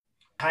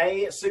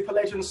Hey, super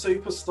legends,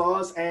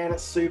 superstars, and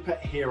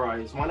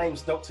superheroes. My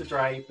name's Dr.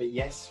 Dre, but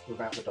yes,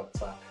 without the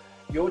doctor.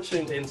 You're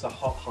tuned into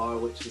Hot Hire,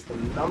 which is the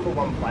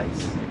 #1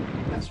 place.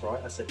 That's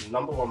right, I said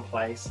 #1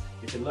 place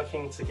if you're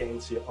looking to get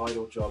into your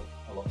idle job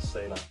a lot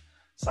sooner.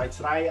 So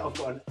today I've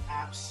got an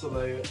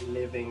absolute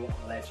living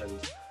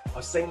legend.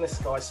 I've seen this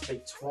guy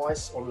speak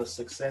twice on the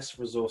Success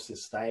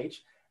Resources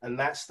stage, and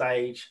that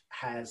stage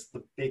has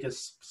the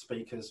biggest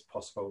speakers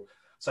possible.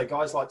 So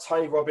guys like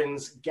Tony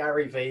Robbins,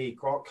 Gary Vee,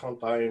 Grant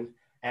Cardone,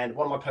 and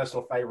one of my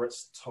personal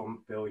favorites,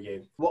 Tom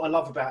Bilyeu. What I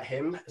love about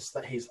him is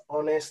that he's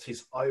honest,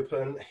 he's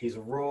open, he's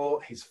raw,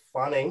 he's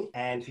funny,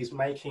 and he's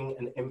making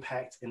an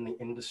impact in the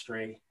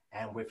industry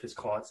and with his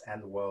clients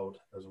and the world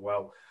as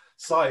well.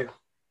 So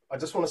I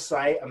just want to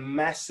say a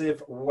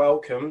massive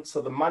welcome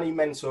to the money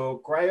mentor,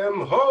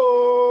 Graeme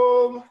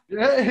Holm.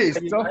 Yes,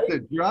 Dr.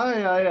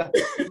 Dre.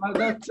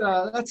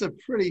 That's a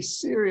pretty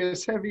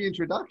serious, heavy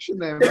introduction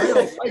there, mate.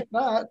 I'll take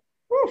that.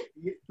 Woo,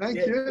 thank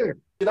you.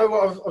 You know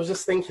what, I was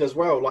just thinking as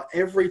well, like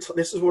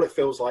this is what it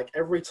feels like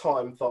every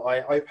time that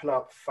I open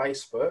up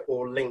Facebook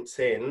or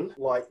LinkedIn,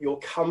 like you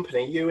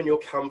and your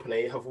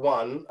company have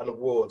won an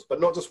award,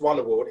 but not just one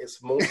award,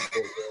 it's multiple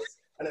awards.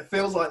 And it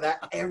feels like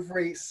that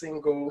every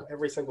single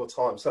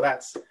time. So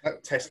that's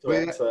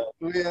testament to...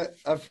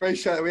 I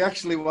appreciate it. We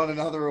actually won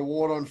another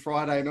award on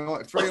Friday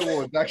night, 3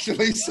 awards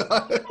actually, so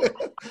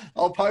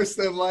I'll post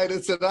them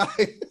later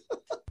today.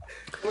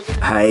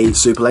 Hey,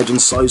 Super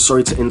Legends, so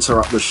sorry to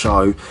interrupt the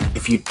show.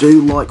 If you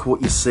do like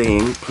what you're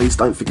seeing, please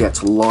don't forget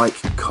to like,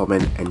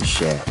 comment and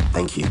share.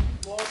 Thank you.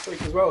 Last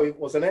week as well,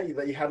 wasn't it,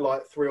 that you had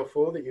like 3 or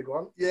 4 that you'd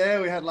won? Yeah,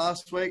 we had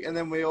last week, and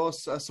then we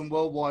also some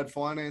worldwide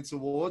finance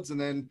awards, and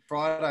then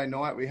Friday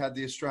night we had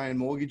the Australian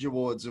Mortgage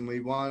Awards, and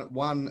we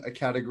won a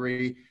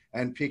category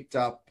and picked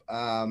up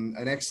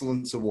an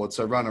excellence award,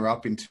 so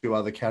runner-up in 2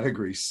 other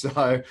categories.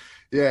 So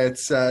yeah,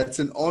 it's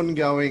an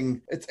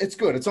ongoing, it's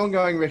good. It's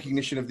ongoing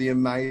recognition of the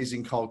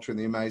amazing culture and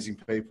the amazing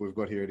people we've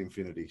got here at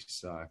Infinity.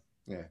 So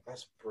yeah,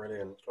 that's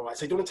brilliant. All right,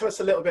 so do you want to tell us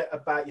a little bit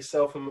about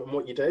yourself and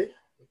what you do?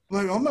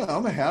 Well,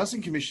 I'm a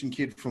housing commission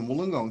kid from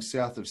Wollongong,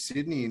 south of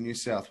Sydney in New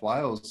South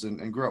Wales,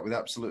 and grew up with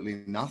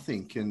absolutely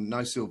nothing and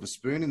no silver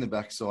spoon in the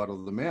backside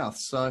of the mouth.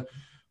 So,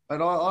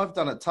 but I've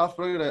done it tough.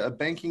 I've got a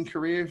banking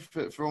career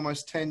for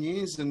almost 10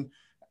 years and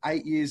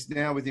 8 years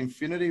now with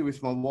Infinity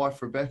with my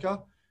wife,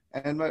 Rebecca.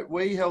 And mate,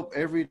 we help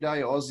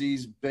everyday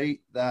Aussies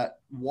beat that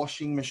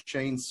washing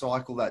machine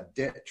cycle, that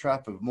debt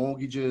trap of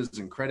mortgages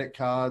and credit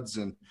cards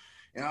and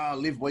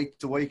live week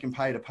to week and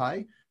pay to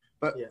pay.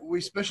 But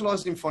we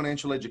specialise in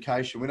financial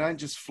education. We don't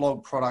just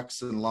flog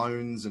products and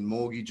loans and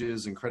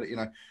mortgages and credit.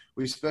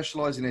 We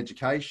specialise in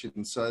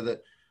education so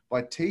that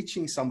by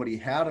teaching somebody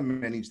how to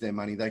manage their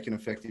money, they can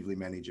effectively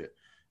manage it.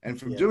 And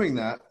from doing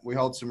that, we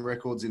hold some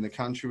records in the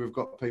country. We've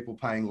got people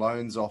paying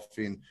loans off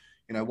in,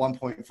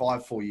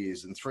 1.54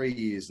 years and 3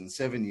 years and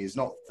 7 years,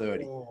 not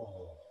 30.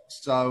 Oh.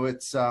 So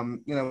it's,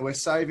 we're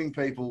saving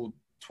people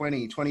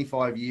 20,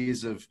 25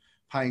 years of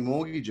paying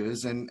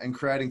mortgages and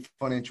creating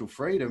financial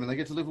freedom, and they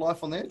get to live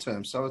life on their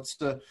terms. So it's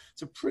a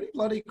pretty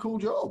bloody cool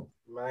job.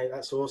 Mate,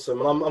 that's awesome.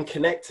 And I'm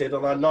connected,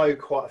 and I know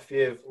quite a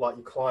few of like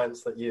your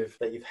clients that you've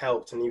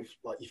helped, and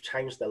you've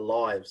changed their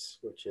lives,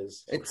 which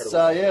is incredible.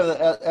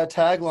 Our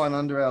tagline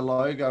under our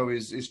logo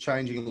is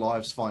changing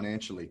lives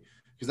financially,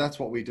 because that's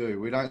what we do.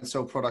 We don't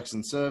sell products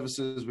and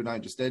services. We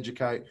don't just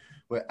educate.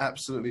 We're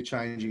absolutely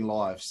changing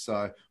lives.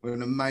 So we're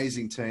an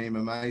amazing team,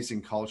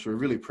 amazing culture. We're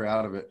really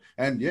proud of it.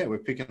 And yeah, we're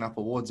picking up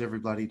awards every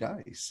bloody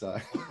day. So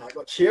I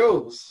got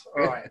chills.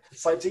 All right.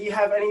 So do you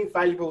have any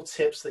valuable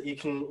tips that you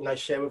can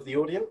share with the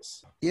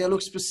audience? Yeah,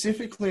 look,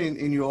 specifically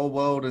in your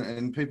world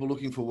and people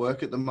looking for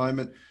work at the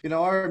moment,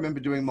 I remember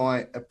doing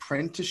my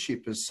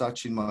apprenticeship as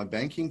such in my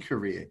banking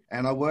career.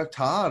 And I worked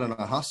hard and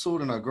I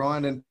hustled and I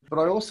grinded. But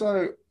I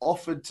also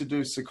offered to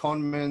do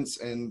secondments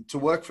and to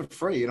work for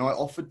free. I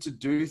offered to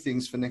do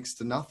things for next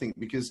to nothing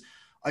because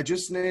I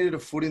just needed a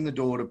foot in the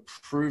door to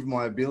prove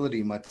my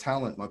ability, my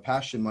talent, my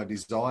passion, my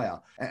desire.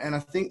 And I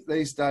think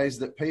these days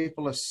that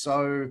people are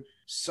so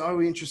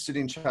interested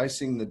in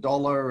chasing the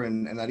dollar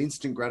and that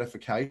instant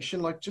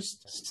gratification. Like,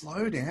 just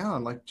slow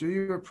down, like do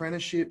your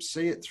apprenticeship,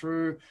 see it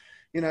through.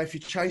 If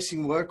you're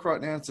chasing work right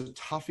now, it's a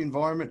tough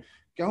environment.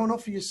 Go and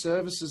offer your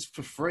services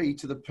for free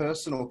to the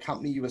person or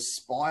company you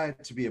aspire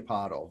to be a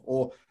part of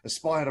or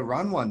aspire to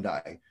run one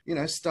day.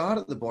 Start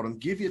at the bottom,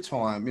 give your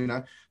time,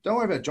 don't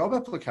worry about job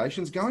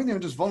applications, go in there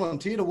and just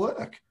volunteer to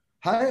work.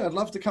 Hey, I'd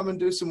love to come and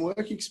do some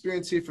work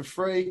experience here for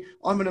free.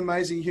 I'm an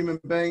amazing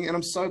human being and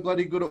I'm so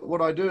bloody good at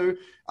what I do.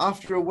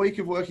 After a week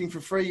of working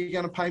for free, you're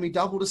going to pay me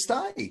double to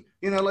stay.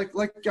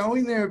 Like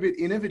going there a bit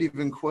innovative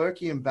and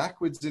quirky and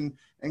backwards and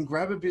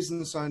grab a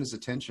business owner's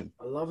attention.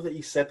 I love that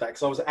you said that,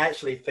 because I was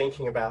actually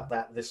thinking about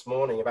that this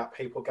morning, about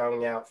people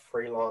going out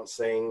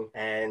freelancing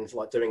and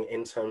like doing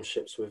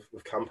internships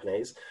with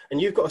companies.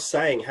 And you've got a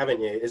saying, haven't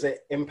you? Is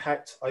it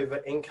impact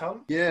over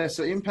income? Yeah,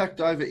 so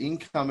impact over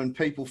income and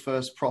people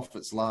first,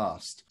 profits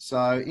last.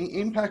 So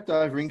impact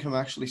over income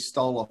actually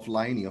stole off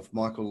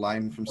Michael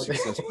Lane from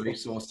Success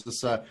Resources.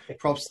 So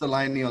props to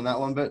Laney on that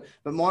one. But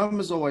mine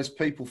was always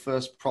people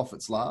first, profits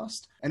profits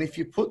last. And if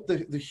you put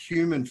the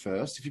human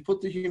first, if you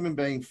put the human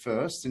being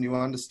first and you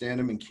understand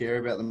them and care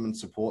about them and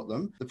support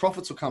them, the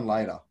profits will come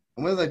later.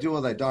 And whether they do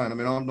or they don't, I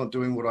mean, I'm not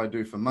doing what I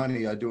do for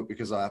money. I do it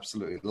because I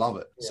absolutely love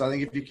it. Yeah. So I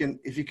think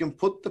if you can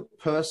put the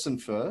person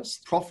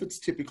first, profits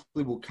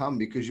typically will come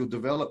because you'll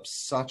develop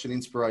such an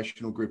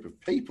inspirational group of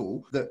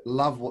people that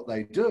love what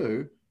they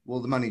do. Well,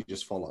 the money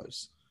just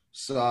follows.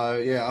 So,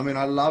 yeah, I mean,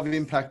 I love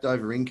impact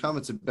over income.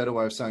 It's a better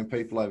way of saying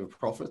people over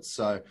profits.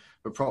 So,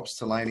 but props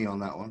to Laney on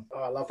that one.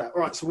 Oh, I love that.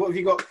 All right, so what have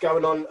you got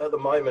going on at the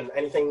moment?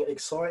 Anything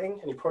exciting?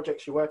 Any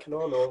projects you're working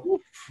on? Or?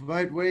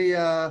 Mate, we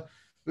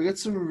got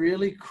some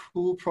really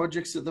cool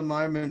projects at the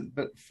moment,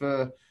 but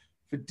for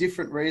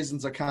different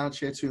reasons, I can't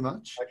share too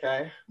much.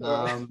 Okay.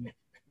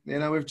 You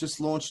know, we've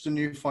just launched a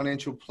new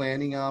financial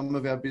planning arm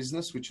of our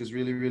business, which is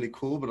really, really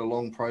cool, but a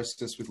long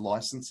process with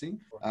licensing.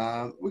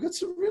 We've got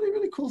some really,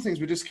 really cool things.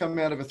 We just come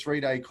out of a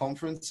 3-day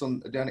conference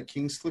down at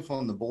Kingscliff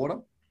on the border.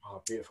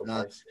 Oh, beautiful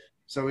place.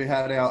 So we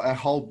had our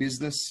whole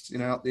business, you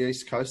know, up the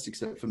East Coast,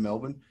 except for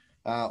Melbourne,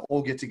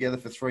 all get together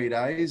for 3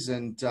 days.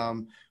 And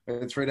we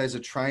had 3 days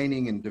of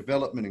training and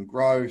development and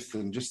growth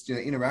and just, you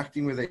know,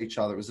 interacting with each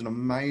other. It was an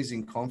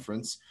amazing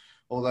conference.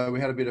 Although we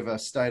had a bit of a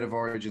state of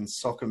origin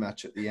soccer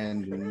match at the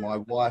end, and my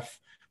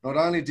wife, not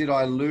only did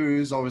I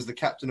lose, I was the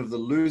captain of the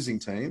losing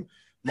team.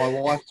 My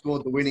wife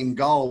scored the winning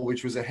goal,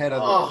 which was a header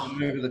that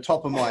went over the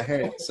top of my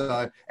head.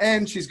 So,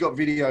 and she's got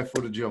video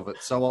footage of it,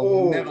 so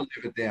I'll never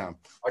live it down.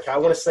 Okay, I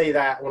want to see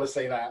that.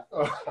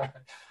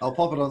 I'll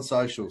pop it on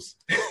socials.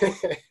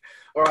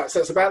 All right, so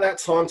it's about that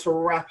time to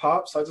wrap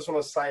up. So I just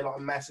want to say like a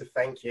massive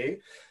thank you.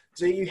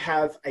 Do you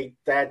have a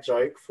dad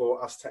joke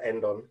for us to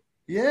end on?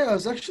 Yeah, I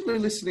was actually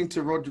listening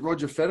to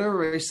Roger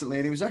Federer recently,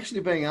 and he was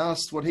actually being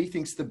asked what he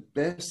thinks the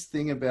best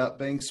thing about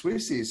being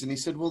Swiss is. And he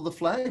said, well, the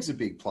flag's a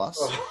big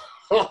plus.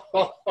 I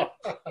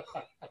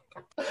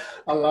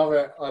love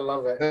it.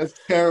 It's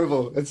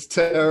terrible.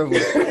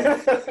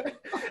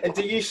 And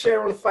do you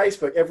share on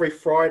Facebook every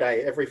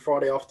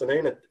Friday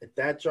afternoon, a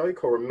dad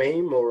joke or a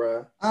meme or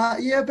a...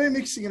 Yeah, I've been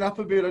mixing it up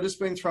a bit. I've just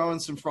been throwing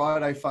some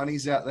Friday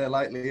funnies out there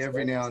lately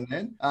every now and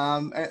then.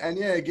 And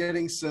yeah,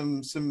 getting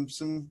some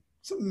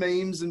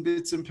memes and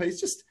bits and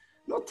pieces, just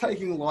not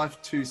taking life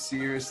too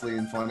seriously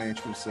in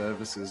financial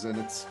services. And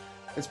it's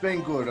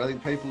been good. I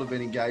think people have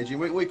been engaging.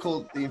 We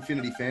call it the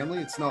Infinity Family.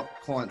 It's not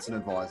clients and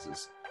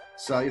advisors.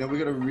 So, you know, we've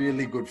got a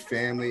really good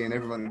family and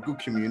everyone, a good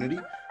community.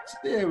 So,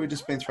 yeah, we've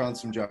just been throwing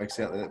some jokes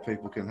out there that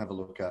people can have a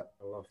look at.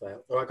 I love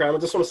that. All right, Graeme, I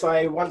just want to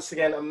say once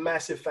again, a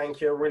massive thank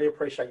you. I really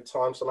appreciate your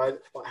time. So I know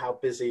how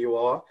busy you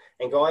are.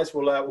 And guys,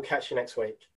 we'll catch you next week.